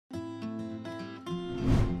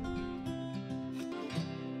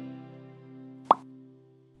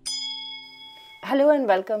Hello and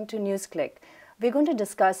welcome to NewsClick. We're going to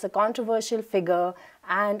discuss a controversial figure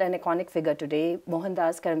and an iconic figure today,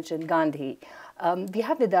 Mohandas Karamchand Gandhi. We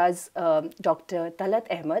have with us Dr. Talat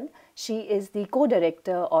Ahmed. She is the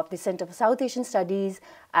co-director of the Center for South Asian Studies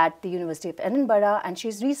at the University of Edinburgh, and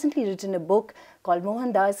she's recently written a book called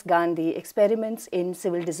Mohandas Gandhi, Experiments in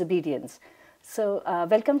Civil Disobedience. So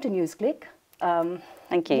welcome to NewsClick.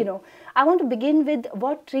 Thank you. I want to begin with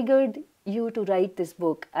what triggered you to write this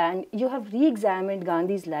book, and you have re-examined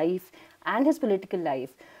Gandhi's life and his political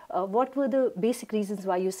life. What were the basic reasons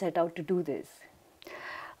why you set out to do this?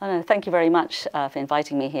 Thank you very much for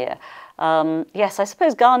inviting me here. Yes, I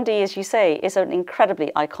suppose Gandhi, as you say, is an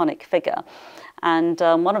incredibly iconic figure. And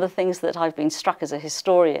one of the things that I've been struck as a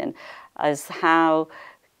historian is how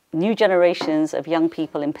new generations of young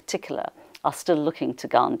people in particular are still looking to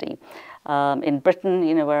Gandhi. In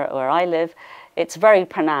Britain, where I live, it's very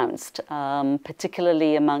pronounced,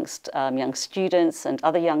 particularly amongst young students and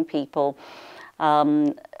other young people.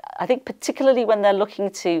 I think particularly when they're looking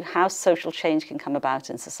to how social change can come about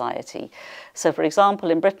in society. So, for example,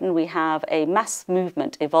 in Britain, we have a mass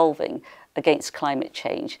movement evolving against climate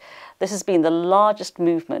change. This has been the largest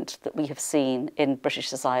movement that we have seen in British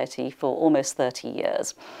society for almost 30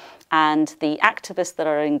 years. And the activists that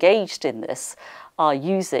are engaged in this are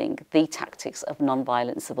using the tactics of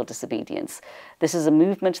non-violent civil disobedience. This is a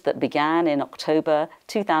movement that began in October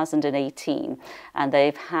 2018, and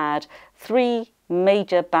they've had 3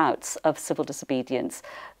 major bouts of civil disobedience.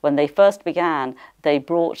 When they first began, they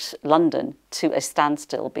brought London to a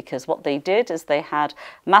standstill because what they did is they had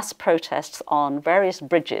mass protests on various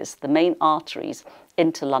bridges, the main arteries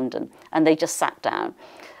into London, and they just sat down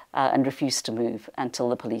and refused to move until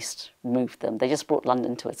the police moved them. They just brought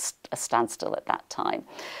London to a standstill at that time.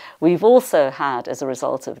 We've also had, as a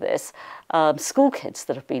result of this, school kids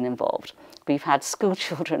that have been involved. We've had school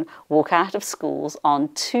children walk out of schools on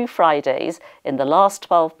 2 Fridays in the last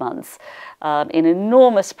 12 months in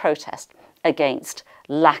enormous protest against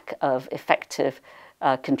lack of effective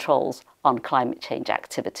controls on climate change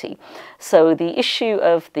activity. So the issue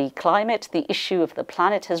of the climate, the issue of the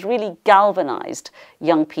planet has really galvanized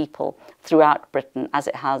young people throughout Britain, as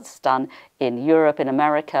it has done in Europe, in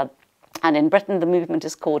America. And in Britain, the movement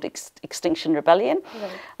is called Extinction Rebellion.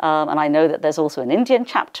 Right. And I know that there's also an Indian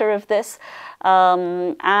chapter of this.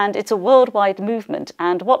 And it's a worldwide movement.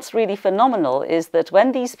 And what's really phenomenal is that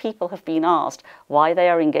when these people have been asked why they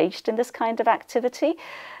are engaged in this kind of activity,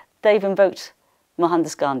 they've invoked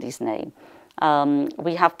Mohandas Gandhi's name.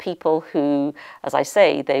 We have people who, as I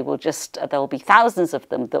say, there'll be thousands of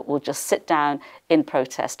them that will just sit down in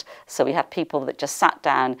protest. So we have people that just sat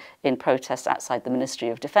down in protest outside the Ministry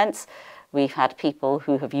of Defence. We've had people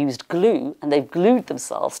who have used glue, and they've glued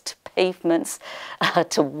themselves to pavements,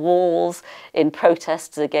 to walls, in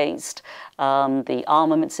protests against the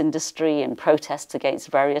armaments industry, in protests against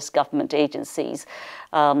various government agencies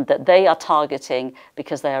that they are targeting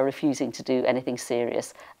because they are refusing to do anything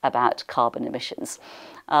serious about carbon emissions.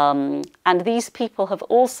 And these people have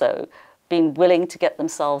also been willing to get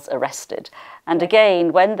themselves arrested. And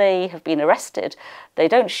again, when they have been arrested, they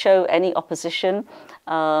don't show any opposition.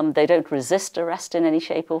 They don't resist arrest in any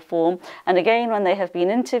shape or form. And again, when they have been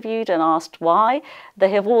interviewed and asked why,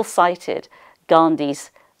 they have all cited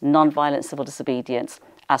Gandhi's non-violent civil disobedience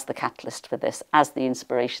as the catalyst for this, as the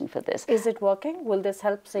inspiration for this. Is it working? Will this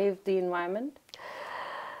help save the environment?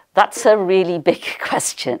 That's a really big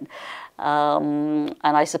question. And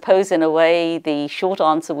I suppose in a way the short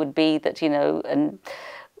answer would be that, and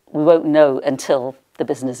we won't know until the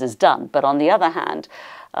business is done. But on the other hand,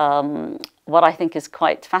 what I think is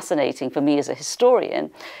quite fascinating for me as a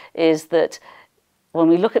historian is that when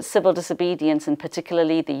we look at civil disobedience and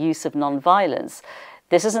particularly the use of non-violence,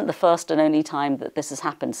 this isn't the first and only time that this has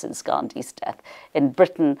happened since Gandhi's death. In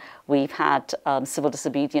Britain, we've had civil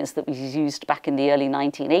disobedience that was used back in the early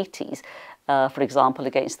 1980s, for example,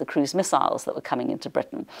 against the cruise missiles that were coming into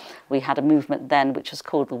Britain. We had a movement then which was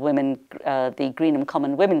called the Greenham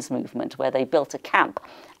Common Women's Movement, where they built a camp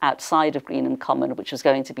outside of Greenham Common, which was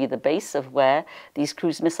going to be the base of where these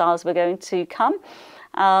cruise missiles were going to come.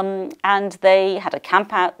 And they had a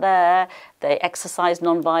camp out there. They exercised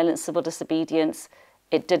non-violent civil disobedience.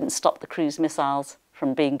 It didn't stop the cruise missiles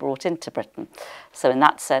from being brought into Britain. So in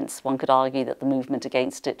that sense, one could argue that the movement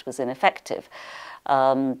against it was ineffective.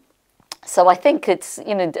 So I think it's,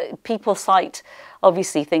 people cite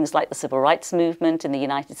obviously things like the civil rights movement in the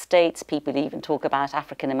United States. People even talk about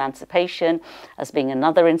African emancipation as being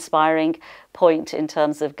another inspiring point in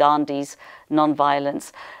terms of Gandhi's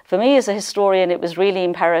non-violence. For me as a historian, it was really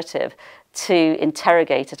imperative to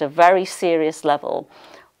interrogate at a very serious level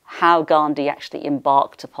how Gandhi actually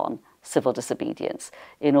embarked upon civil disobedience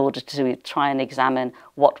in order to try and examine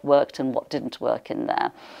what worked and what didn't work in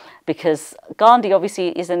there. Because Gandhi obviously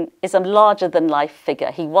is a larger-than-life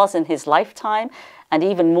figure. He was in his lifetime, and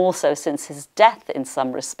even more so since his death in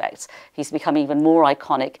some respects. He's become even more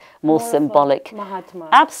iconic, more symbolic. Mahatma.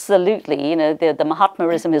 Absolutely. You know, the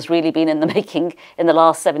Mahatmaism has really been in the making in the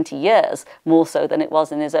last 70 years, more so than it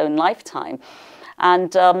was in his own lifetime.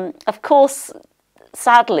 And of course,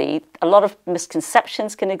 sadly, a lot of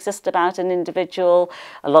misconceptions can exist about an individual.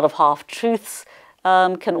 A lot of half-truths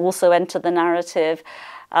can also enter the narrative.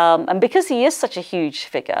 And because he is such a huge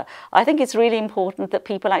figure, I think it's really important that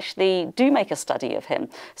people actually do make a study of him.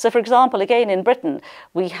 So, for example, again, in Britain,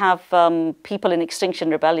 we have people in Extinction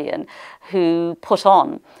Rebellion who put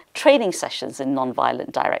on training sessions in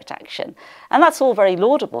non-violent direct action. And that's all very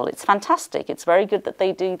laudable. It's fantastic. It's very good that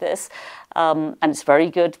they do this. And it's very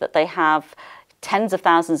good that they have tens of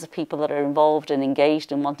thousands of people that are involved and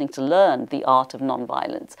engaged in wanting to learn the art of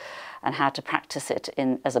non-violence and how to practice it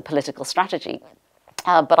as a political strategy.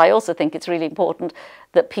 But I also think it's really important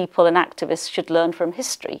that people and activists should learn from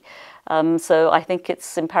history. So I think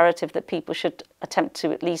it's imperative that people should attempt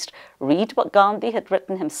to at least read what Gandhi had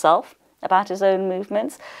written himself about his own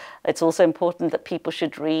movements. It's also important that people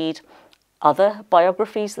should read other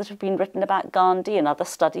biographies that have been written about Gandhi and other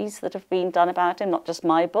studies that have been done about him, not just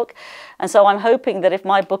my book. And so I'm hoping that if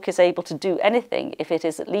my book is able to do anything, if it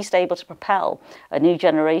is at least able to propel a new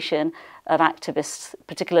generation of activists,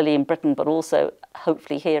 particularly in Britain, but also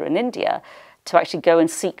hopefully here in India, to actually go and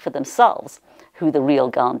seek for themselves who the real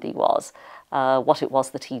Gandhi was, what it was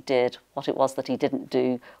that he did, what it was that he didn't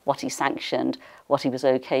do, what he sanctioned, what he was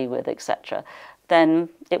okay with, etc., then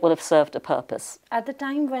it will have served a purpose. At the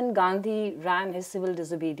time when Gandhi ran his civil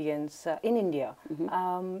disobedience in India,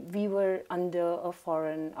 we were under a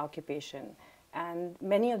foreign occupation. And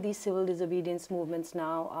many of these civil disobedience movements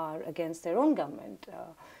now are against their own government.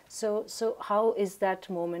 So how is that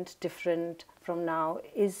moment different from now?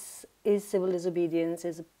 Is civil disobedience,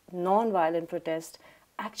 is non-violent protest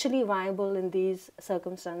actually viable in these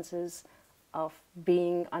circumstances of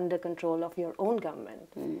being under control of your own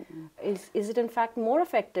government? Is it in fact more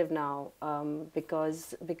effective now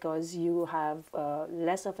because you have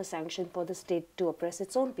less of a sanction for the state to oppress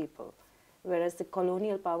its own people, whereas the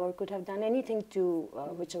colonial power could have done anything to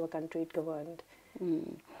whichever country it governed?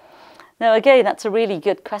 Now, again, that's a really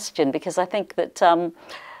good question, because I think that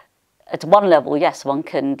at one level, yes, one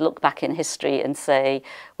can look back in history and say,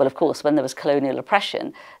 well, of course, when there was colonial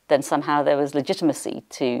oppression, then somehow there was legitimacy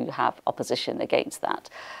to have opposition against that.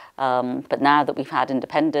 But now that we've had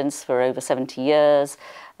independence for over 70 years,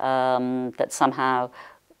 that somehow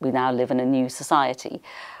we now live in a new society.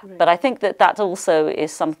 Right. But I think that that also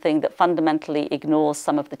is something that fundamentally ignores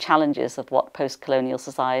some of the challenges of what post-colonial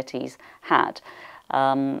societies had.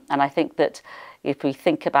 And I think that if we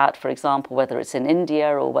think about, for example, whether it's in India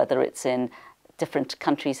or whether it's in different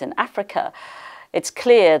countries in Africa, it's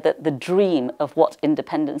clear that the dream of what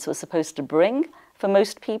independence was supposed to bring for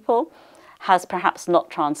most people has perhaps not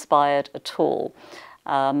transpired at all.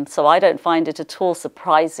 So I don't find it at all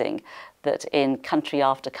surprising that in country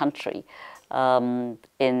after country,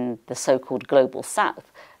 in the so-called global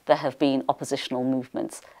south, there have been oppositional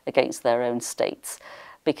movements against their own states,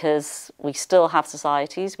 because we still have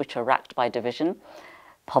societies which are racked by division,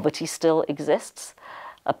 poverty still exists,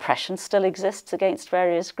 oppression still exists against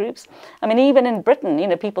various groups. I mean, even in Britain, you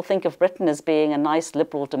know, people think of Britain as being a nice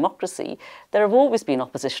liberal democracy. There have always been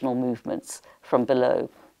oppositional movements from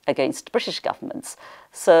below against British governments.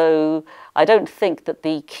 So I don't think that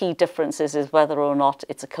the key difference is whether or not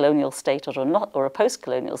it's a colonial state or not, or a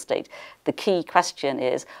post-colonial state. The key question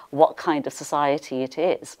is what kind of society it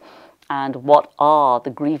is, and what are the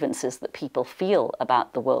grievances that people feel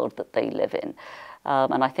about the world that they live in.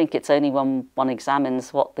 And I think it's only when one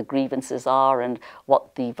examines what the grievances are and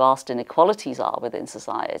what the vast inequalities are within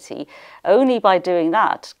society, only by doing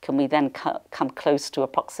that can we then come close to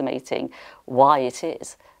approximating why it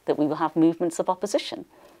is that we will have movements of opposition.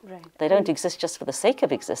 Right. They don't exist just for the sake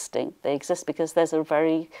of existing. They exist because there's a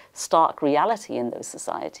very stark reality in those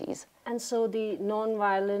societies. And so the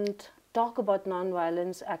non-violent talk about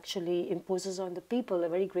non-violence actually imposes on the people a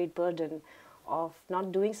very great burden of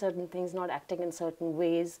not doing certain things, not acting in certain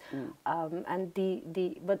ways.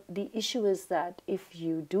 But the issue is that if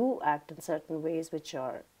you do act in certain ways which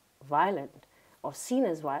are violent or seen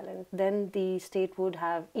as violent, then the state would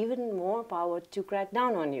have even more power to crack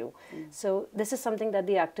down on you. So this is something that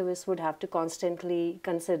the activists would have to constantly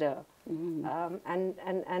consider.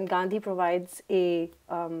 And Gandhi provides a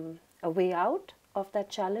way out of that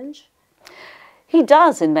challenge. He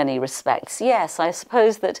does in many respects, yes. I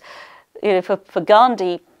suppose that, you know, for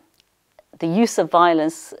Gandhi, the use of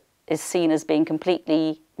violence is seen as being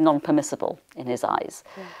completely non-permissible in his eyes,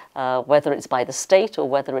 whether it's by the state or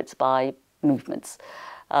whether it's by movements.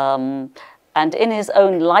 And in his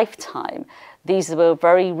own lifetime, these were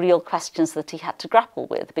very real questions that he had to grapple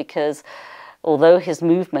with, because although his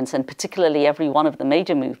movements, and particularly every one of the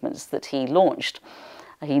major movements that he launched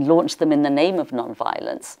them in the name of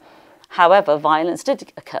non-violence. However, violence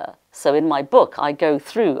did occur. So in my book, I go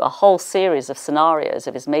through a whole series of scenarios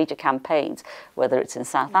of his major campaigns, whether it's in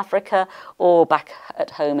South Africa or back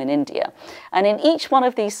at home in India. And in each one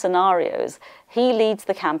of these scenarios, he leads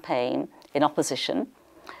the campaign in opposition.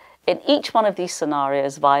 In each one of these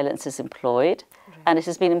scenarios, violence is employed, and it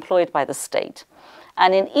has been employed by the state.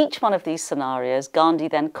 And in each one of these scenarios, Gandhi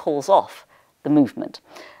then calls off the movement,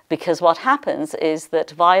 because what happens is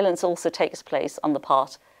that violence also takes place on the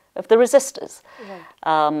part of the resistors.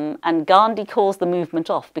 And Gandhi calls the movement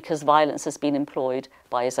off because violence has been employed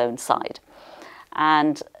by his own side.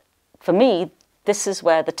 And for me, this is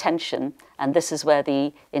where the tension, and this is where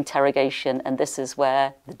the interrogation, and this is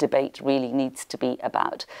where the debate really needs to be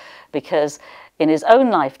about. Because in his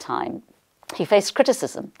own lifetime, he faced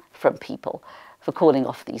criticism from people for calling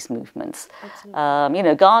off these movements. You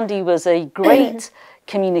know, Gandhi was a great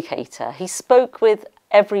communicator. He spoke with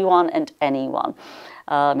everyone and anyone.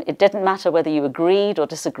 It didn't matter whether you agreed or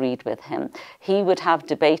disagreed with him. He would have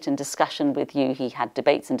debate and discussion with you. He had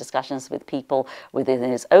debates and discussions with people within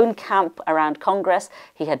his own camp around Congress.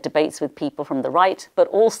 He had debates with people from the right, but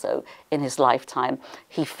also in his lifetime,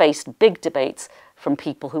 he faced big debates from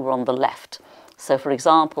people who were on the left. So, for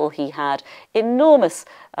example, he had enormous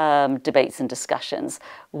debates and discussions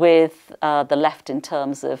with the left in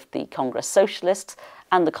terms of the Congress Socialists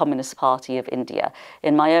and the Communist Party of India.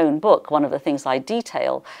 In my own book, one of the things I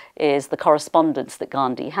detail is the correspondence that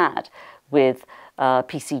Gandhi had with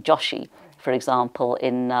P.C. Joshi, for example,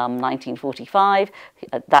 in 1945.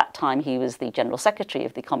 At that time, he was the General Secretary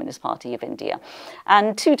of the Communist Party of India.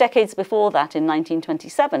 And 2 decades before that, in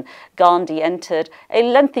 1927, Gandhi entered a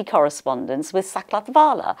lengthy correspondence with Saklat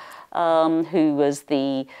Vala, who was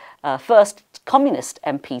the first communist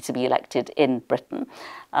MP to be elected in Britain.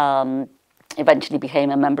 Eventually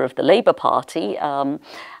became a member of the Labour Party.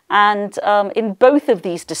 In both of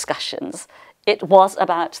these discussions, it was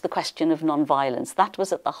about the question of non-violence. That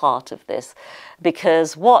was at the heart of this,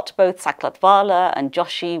 because what both Saklat Vala and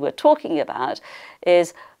Joshi were talking about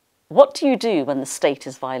is, what do you do when the state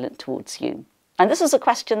is violent towards you? And this was a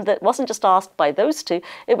question that wasn't just asked by those two,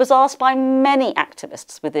 it was asked by many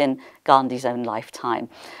activists within Gandhi's own lifetime.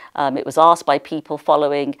 It was asked by people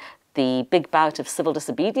following the big bout of civil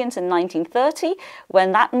disobedience in 1930,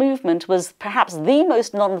 when that movement was perhaps the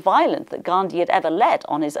most non-violent that Gandhi had ever led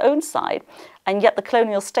on his own side, and yet the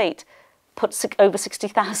colonial state put over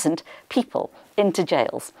 60,000 people into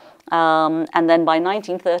jails. And then by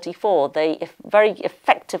 1934, they very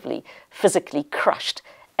effectively physically crushed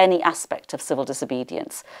any aspect of civil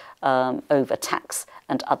disobedience over tax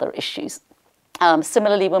and other issues.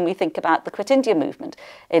 Similarly, when we think about the Quit India movement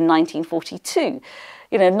in 1942,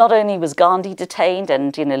 you know, not only was Gandhi detained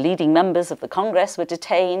and, you know, leading members of the Congress were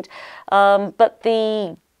detained, but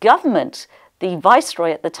the government, the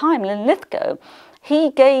viceroy at the time, Linlithgow,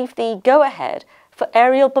 he gave the go-ahead for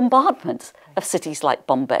aerial bombardments of cities like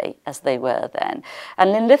Bombay, as they were then.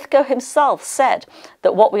 And Linlithgow himself said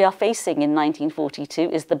that what we are facing in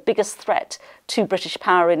 1942 is the biggest threat to British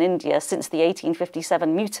power in India since the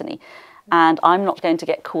 1857 mutiny. And I'm not going to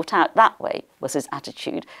get caught out that way, was his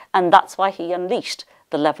attitude. And that's why he unleashed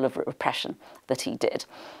the level of repression that he did.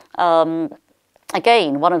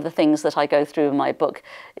 Again, one of the things that I go through in my book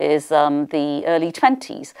is the early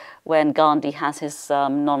 20s, when Gandhi has his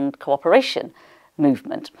non-cooperation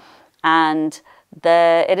movement. And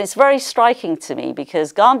it is very striking to me,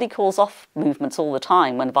 because Gandhi calls off movements all the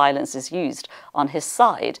time when violence is used on his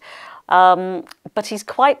side. But he's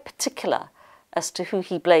quite particular as to who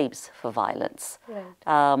he blames for violence.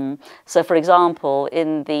 Right. So, for example,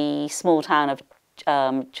 in the small town of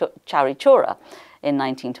Chauri Chaura in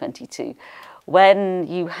 1922, when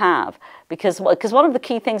you have, because one of the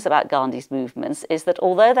key things about Gandhi's movements is that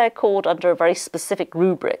although they're called under a very specific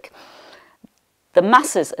rubric, the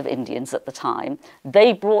masses of Indians at the time,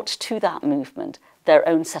 they brought to that movement their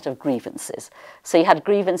own set of grievances. So you had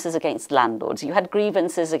grievances against landlords, you had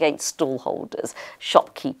grievances against stallholders,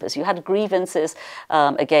 shopkeepers, you had grievances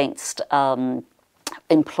against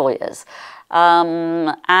employers.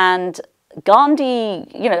 And Gandhi,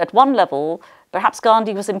 you know, at one level, perhaps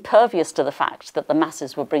Gandhi was impervious to the fact that the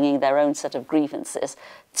masses were bringing their own set of grievances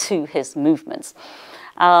to his movements.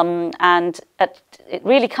 And it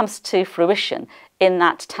really comes to fruition in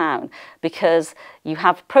that town, because you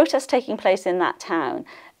have protests taking place in that town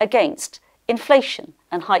against inflation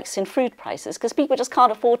and hikes in food prices, because people just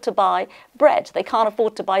can't afford to buy bread. They can't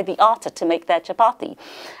afford to buy the atta to make their chapati.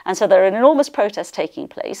 And so there are enormous protests taking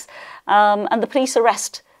place, and the police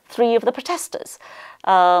arrest 3 of the protesters.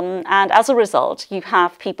 And as a result, you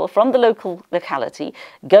have people from the locality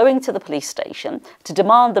going to the police station to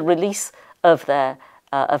demand the release of their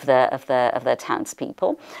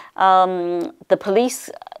townspeople. The police,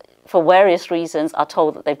 for various reasons, are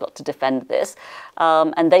told that they've got to defend this,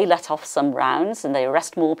 and they let off some rounds and they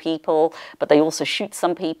arrest more people, but they also shoot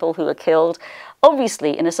some people who are killed.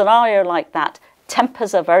 Obviously, in a scenario like that,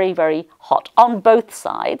 tempers are very, very hot on both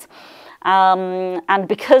sides. And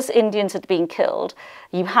because Indians had been killed,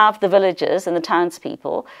 you have the villagers and the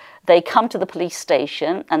townspeople. They come to the police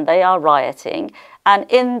station and they are rioting. And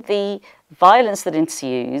in the violence that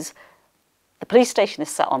ensues, the police station is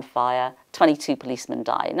set on fire, 22 policemen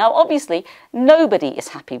die. Now, obviously, nobody is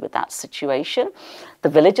happy with that situation. The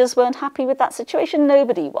villagers weren't happy with that situation.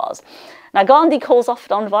 Nobody was. Now, Gandhi calls off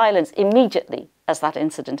non-violence immediately as that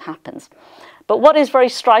incident happens. But what is very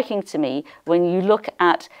striking to me when you look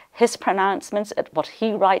at his pronouncements, at what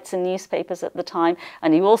he writes in newspapers at the time,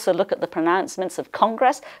 and you also look at the pronouncements of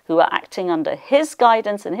Congress, who are acting under his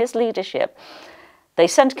guidance and his leadership, they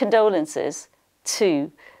sent condolences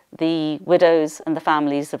to the widows and the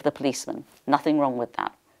families of the policemen. Nothing wrong with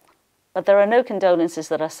that. But there are no condolences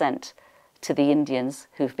that are sent to the Indians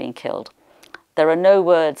who've been killed. There are no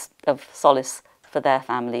words of solace for their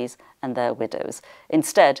families and their widows.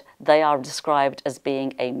 Instead, they are described as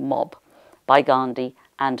being a mob by Gandhi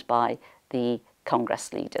and by the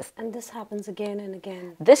Congress leaders. And this happens again and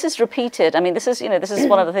again. This is repeated. I mean, this is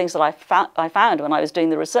one of the things that I found when I was doing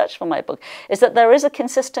the research for my book, is that there is a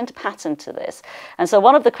consistent pattern to this. And so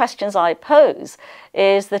one of the questions I pose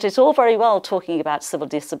is that it's all very well talking about civil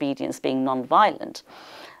disobedience being non-violent,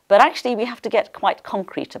 but actually we have to get quite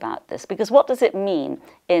concrete about this, because what does it mean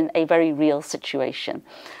in a very real situation?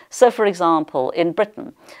 So, for example, in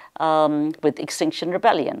Britain, with Extinction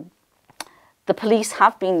Rebellion, the police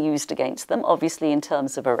have been used against them, obviously in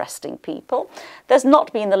terms of arresting people. There's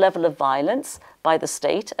not been the level of violence by the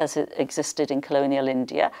state as it existed in colonial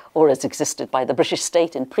India, or as existed by the British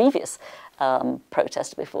state in previous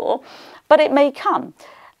protests before, but it may come.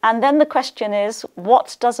 And then the question is,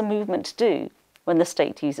 what does a movement do when the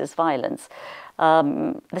state uses violence?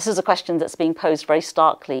 This is a question that's being posed very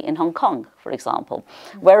starkly in Hong Kong, for example,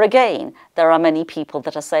 where again, there are many people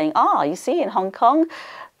that are saying, you see, in Hong Kong,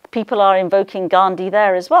 people are invoking Gandhi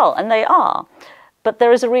there as well, and they are. But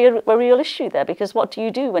there is a real issue there, because what do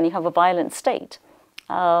you do when you have a violent state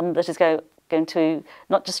that is going to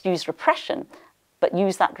not just use repression, but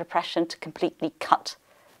use that repression to completely cut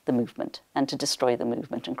the movement and to destroy the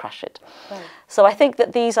movement and crush it. Right. So I think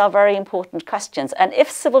that these are very important questions. And if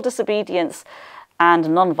civil disobedience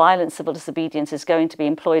and non-violent civil disobedience is going to be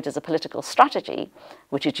employed as a political strategy,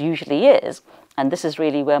 which it usually is, and this is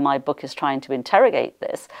really where my book is trying to interrogate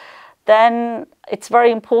this, then it's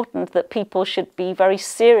very important that people should be very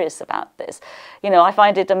serious about this. I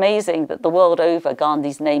find it amazing that the world over,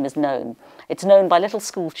 Gandhi's name is known. It's known by little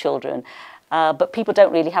school children. But people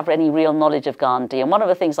don't really have any real knowledge of Gandhi. And one of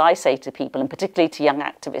the things I say to people, and particularly to young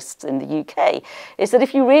activists in the UK, is that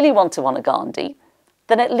if you really want to honour Gandhi,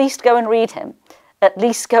 then at least go and read him. At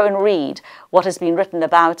least go and read what has been written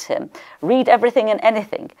about him. Read everything and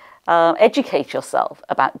anything. Educate yourself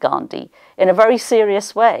about Gandhi in a very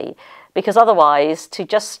serious way, because otherwise, to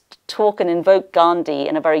just talk and invoke Gandhi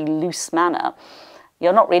in a very loose manner,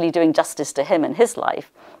 you're not really doing justice to him and his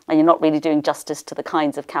life. And you're not really doing justice to the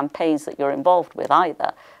kinds of campaigns that you're involved with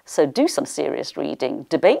either. So do some serious reading,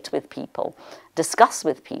 debate with people, discuss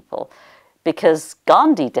with people, because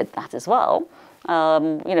Gandhi did that as well.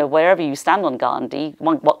 Wherever you stand on Gandhi,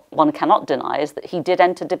 what one cannot deny is that he did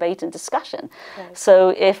enter debate and discussion. Right. So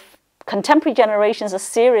if contemporary generations are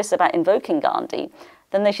serious about invoking Gandhi,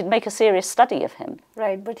 then they should make a serious study of him.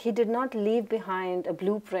 Right, but he did not leave behind a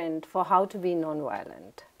blueprint for how to be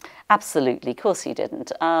non-violent. Absolutely, of course he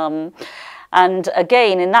didn't. And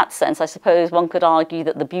again, in that sense, I suppose one could argue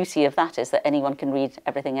that the beauty of that is that anyone can read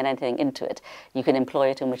everything and anything into it. You can employ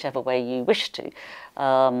it in whichever way you wish to.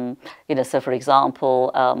 So for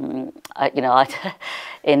example,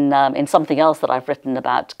 in something else that I've written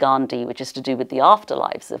about Gandhi, which is to do with the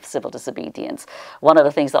afterlives of civil disobedience, one of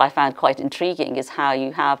the things that I found quite intriguing is how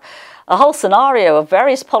you have a whole scenario of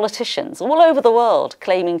various politicians all over the world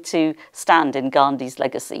claiming to stand in Gandhi's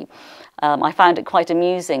legacy. I found it quite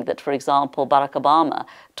amusing that, for example, Barack Obama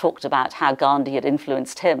talked about how Gandhi had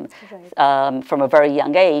influenced him from a very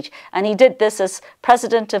young age. And he did this as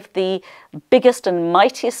president of the biggest and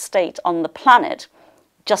mightiest state on the planet,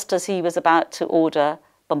 just as he was about to order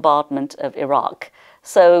bombardment of Iraq.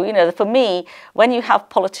 So, you know, for me, when you have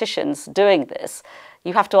politicians doing this,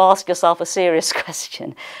 you have to ask yourself a serious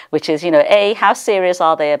question, which is, you know, A, how serious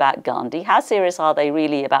are they about Gandhi? How serious are they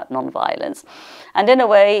really about non-violence? And in a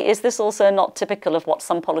way, is this also not typical of what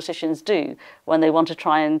some politicians do when they want to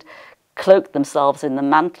try and cloak themselves in the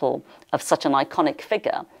mantle of such an iconic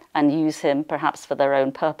figure and use him perhaps for their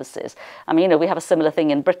own purposes? I mean, you know, we have a similar thing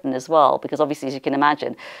in Britain as well, because obviously, as you can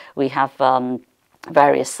imagine, we have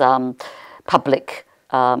various public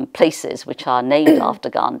places which are named after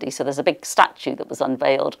Gandhi. So there's a big statue that was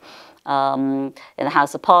unveiled in the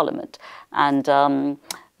House of Parliament. And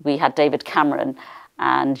we had David Cameron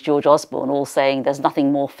and George Osborne all saying there's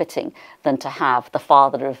nothing more fitting than to have the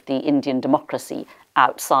father of the Indian democracy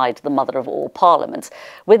outside the mother of all parliaments,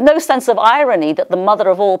 with no sense of irony that the mother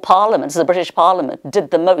of all parliaments, the British Parliament,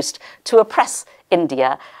 did the most to oppress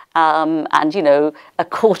India and, you know, a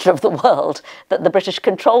quarter of the world that the British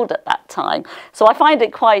controlled at that time. So I find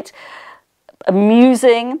it quite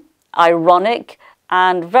amusing, ironic,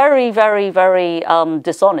 and very, very, very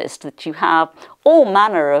dishonest that you have all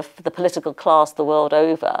manner of the political class the world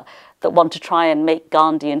over that want to try and make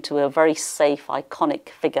Gandhi into a very safe, iconic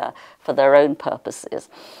figure for their own purposes.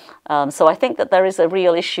 So I think that there is a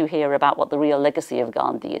real issue here about what the real legacy of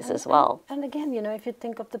Gandhi is as well. And again, you know, if you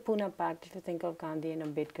think of the Poona Pact, if you think of Gandhi and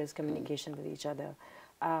Ambedkar's communication with each other,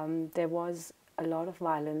 there was a lot of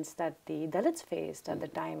violence that the Dalits faced at the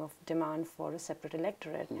time of demand for a separate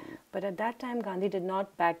electorate. But at that time, Gandhi did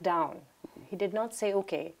not back down. He did not say,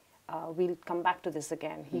 okay, we'll come back to this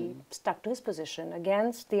again. He stuck to his position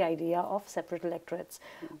against the idea of separate electorates.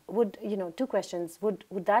 Would, you know, two questions,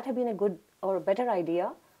 would that have been a good or a better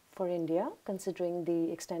idea for India, considering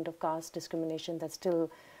the extent of caste discrimination that still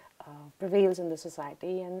prevails in the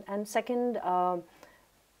society? And second,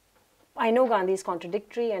 I know Gandhi is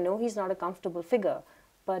contradictory, I know he's not a comfortable figure,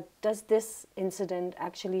 but does this incident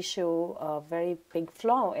actually show a very big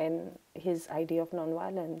flaw in his idea of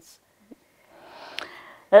non-violence?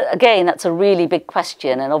 Again, that's a really big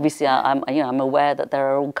question, and obviously I'm aware that there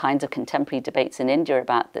are all kinds of contemporary debates in India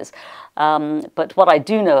about this. But what I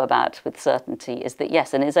do know about with certainty is that,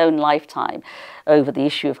 yes, in his own lifetime, over the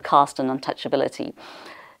issue of caste and untouchability,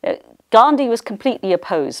 Gandhi was completely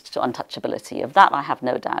opposed to untouchability. Of that, I have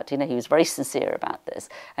no doubt. You know, he was very sincere about this,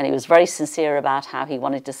 and he was very sincere about how he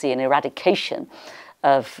wanted to see an eradication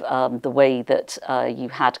of the way that you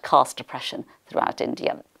had caste oppression throughout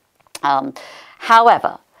India.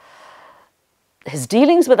 However, his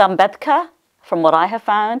dealings with Ambedkar, from what I have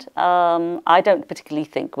found, I don't particularly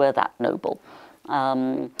think were that noble.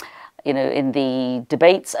 You know, in the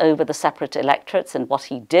debates over the separate electorates and what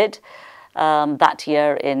he did that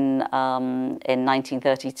year in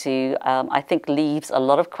 1932, I think leaves a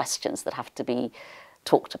lot of questions that have to be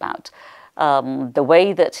talked about. The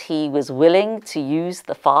way that he was willing to use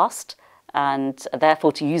the fast and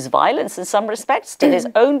therefore to use violence in some respects to his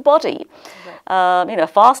own body, you know,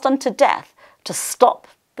 fast unto death, to stop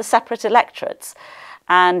the separate electorates.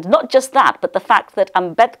 And not just that, but the fact that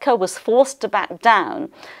Ambedkar was forced to back down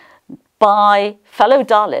by fellow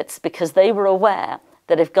Dalits because they were aware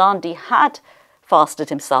that if Gandhi had fasted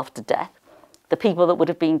himself to death, the people that would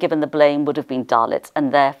have been given the blame would have been Dalits,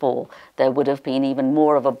 and therefore there would have been even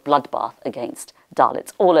more of a bloodbath against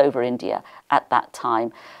Dalits all over India at that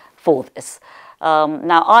time for this.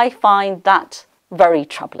 Now, I find that very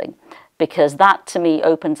troubling, because that to me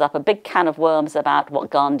opens up a big can of worms about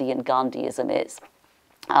what Gandhi and Gandhiism is.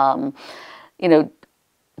 You know,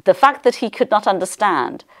 the fact that he could not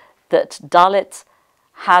understand that Dalits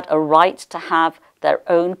had a right to have their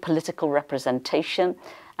own political representation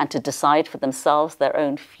and to decide for themselves their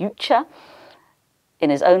own future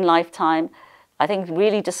in his own lifetime, I think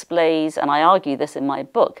really displays, and I argue this in my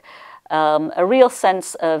book, a real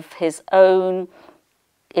sense of his own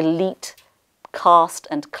elite caste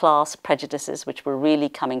and class prejudices, which were really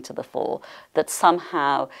coming to the fore, that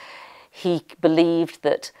somehow he believed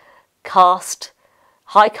that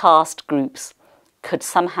high caste groups could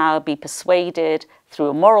somehow be persuaded through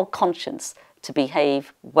a moral conscience to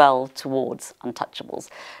behave well towards untouchables.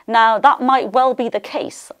 Now, that might well be the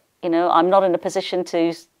case. You know, I'm not in a position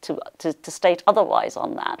to state otherwise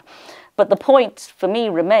on that. But the point for me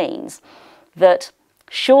remains that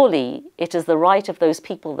surely it is the right of those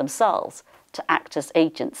people themselves to act as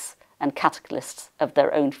agents and catalysts of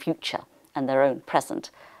their own future and their own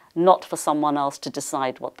present. not for someone else to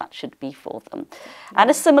decide what that should be for them. And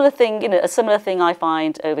a similar thing, a similar thing I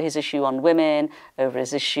find over his issue on women, over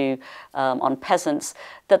his issue on peasants,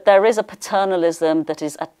 that there is a paternalism that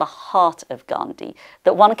is at the heart of Gandhi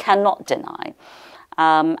that one cannot deny.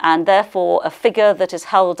 And therefore, a figure that is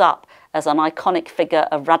held up as an iconic figure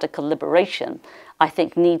of radical liberation, I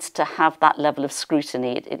think needs to have that level of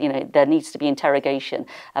scrutiny. There needs to be interrogation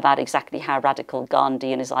about exactly how radical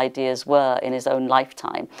Gandhi and his ideas were in his own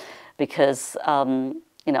lifetime, because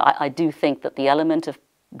I do think that the element of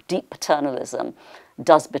deep paternalism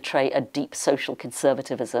does betray a deep social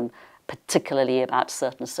conservatism, particularly about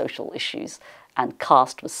certain social issues. And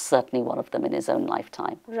caste was certainly one of them in his own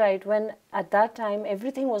lifetime. Right, when at that time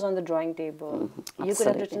everything was on the drawing table. You could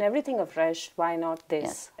have written everything afresh, why not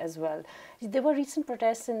this as well? There were recent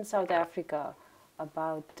protests in South Africa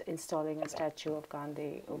about installing a statue of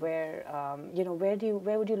Gandhi, where,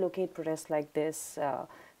 where would you locate protests like this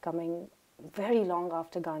coming very long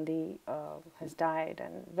after Gandhi has died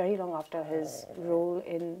and very long after his role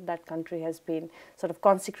in that country has been sort of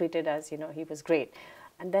consecrated as, he was great.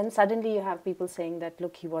 And then suddenly you have people saying that,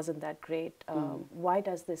 look, he wasn't that great. Why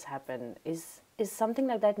does this happen? Is something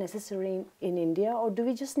like that necessary in India? Or do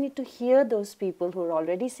we just need to hear those people who are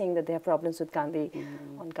already saying that they have problems with Gandhi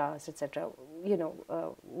on caste, etc.?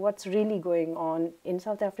 What's really going on in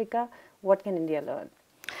South Africa? What can India learn?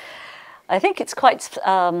 I think it's quite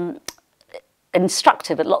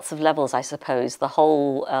instructive at lots of levels, I suppose, the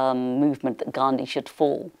whole movement that Gandhi should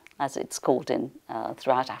fall, as it's called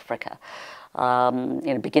throughout Africa.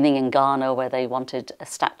 Beginning in Ghana, where they wanted a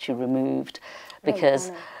statue removed,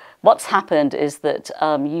 because what's happened is that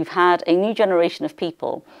you've had a new generation of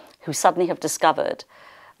people who suddenly have discovered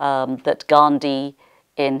that Gandhi,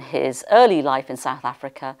 in his early life in South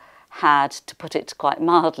Africa, had, to put it quite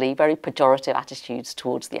mildly, very pejorative attitudes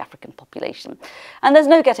towards the African population. And there's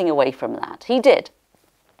no getting away from that. He did.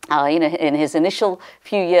 In his initial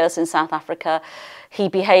few years in South Africa, he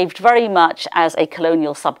behaved very much as a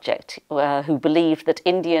colonial subject who believed that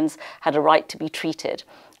Indians had a right to be treated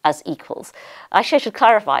as equals. Actually, I should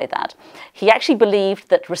clarify that. He actually believed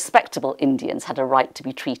that respectable Indians had a right to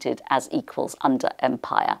be treated as equals under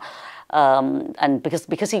empire. And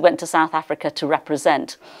because he went to South Africa to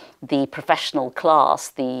represent the professional class,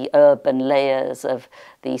 the urban layers of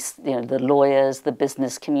these, the lawyers, the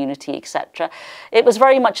business community, etc., it was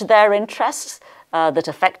very much their interests that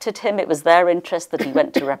affected him. It was their interest that he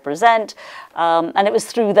went to represent, and it was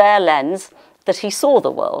through their lens that he saw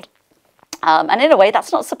the world. And in a way,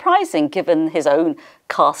 that's not surprising, given his own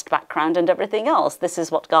caste background and everything else. This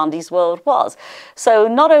is what Gandhi's world was. So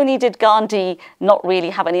not only did Gandhi not really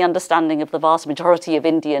have any understanding of the vast majority of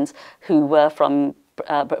Indians who were from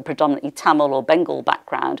predominantly Tamil or Bengal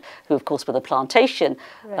background, who of course were the plantation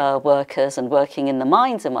workers and working in the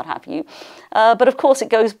mines and what have you, but of course it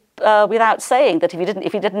goes without saying that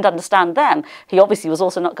if he didn't understand them, he obviously was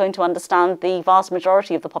also not going to understand the vast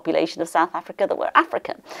majority of the population of South Africa that were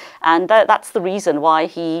African. And that's the reason why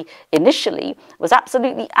he initially was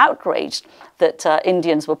absolutely outraged that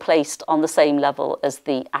Indians were placed on the same level as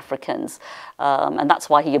the Africans. And that's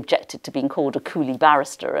why he objected to being called a coolie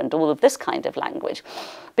barrister and all of this kind of language.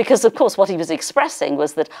 Because, of course, what he was expressing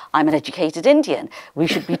was that I'm an educated Indian. We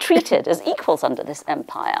should be treated as equals under this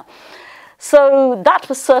empire. So that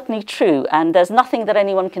was certainly true, and there's nothing that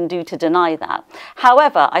anyone can do to deny that.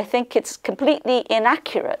 However, I think it's completely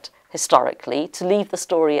inaccurate historically to leave the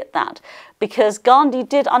story at that, because Gandhi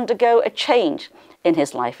did undergo a change in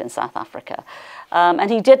his life in South Africa, and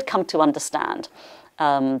he did come to understand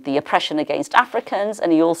the oppression against Africans,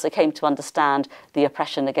 and he also came to understand the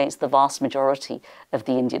oppression against the vast majority of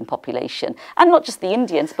the Indian population. And not just the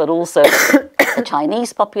Indians, but also the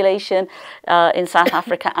Chinese population in South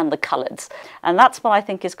Africa and the Coloureds. And that's what I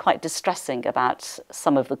think is quite distressing about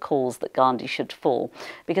some of the calls that Gandhi should fall.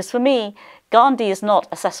 Because for me, Gandhi is not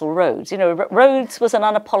a Cecil Rhodes. Rhodes was an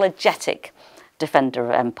unapologetic defender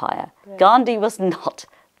of empire. Right. Gandhi was not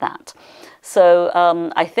that. So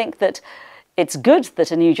I think that it's good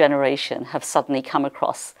that a new generation have suddenly come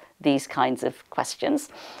across these kinds of questions.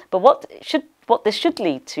 But what this should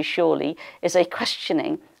lead to, surely, is a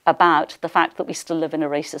questioning about the fact that we still live in a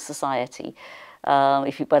racist society.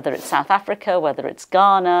 Whether it's South Africa, whether it's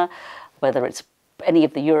Ghana, whether it's any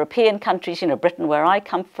of the European countries, Britain, where I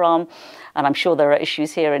come from, and I'm sure there are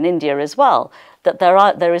issues here in India as well, that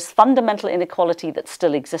there is fundamental inequality that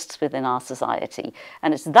still exists within our society.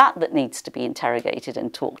 And it's that needs to be interrogated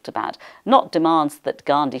and talked about, not demands that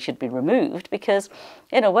Gandhi should be removed, because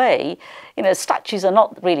in a way, statues are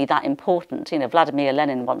not really that important. Vladimir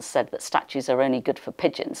Lenin once said that statues are only good for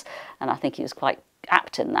pigeons, and I think he was quite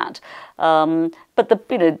apt in that. But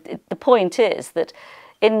the point is that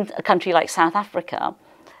in a country like South Africa,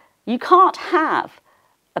 you can't have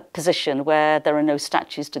a position where there are no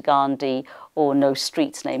statues to Gandhi or no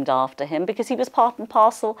streets named after him, because he was part and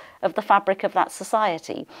parcel of the fabric of that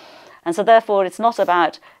society. And so therefore it's not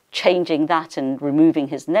about changing that and removing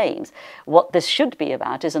his names. What this should be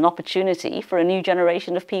about is an opportunity for a new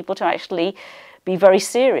generation of people to actually be very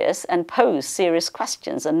serious and pose serious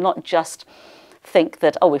questions, and not just think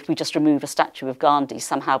that, oh, if we just remove a statue of Gandhi,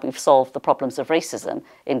 somehow we've solved the problems of racism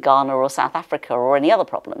in Ghana or South Africa or any other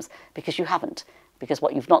problems, because you haven't. Because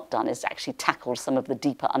what you've not done is actually tackled some of the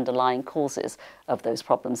deeper underlying causes of those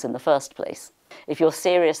problems in the first place. If you're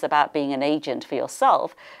serious about being an agent for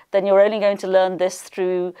yourself, then you're only going to learn this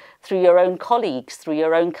through your own colleagues, through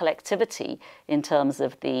your own collectivity, in terms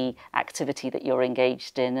of the activity that you're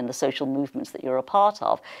engaged in and the social movements that you're a part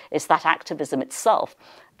of. It's that activism itself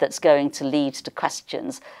that's going to lead to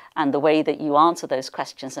questions, and the way that you answer those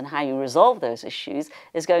questions and how you resolve those issues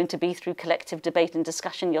is going to be through collective debate and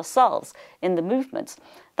discussion yourselves in the movements.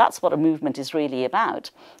 That's what a movement is really about.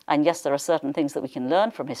 And yes, there are certain things that we can learn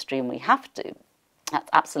from history, and we have to. That's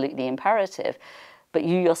absolutely imperative. But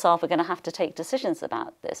you yourself are going to have to take decisions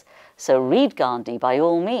about this. So read Gandhi by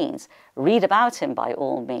all means, read about him by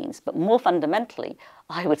all means, but more fundamentally,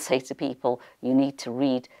 I would say to people, you need to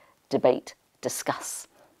read, debate, discuss,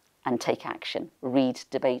 and take action. Read,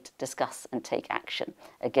 debate, discuss, and take action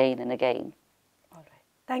again and again. All right.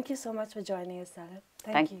 Thank you so much for joining us, Talat.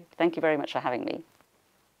 Thank you. Thank you very much for having me.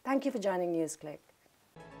 Thank you for joining NewsClick.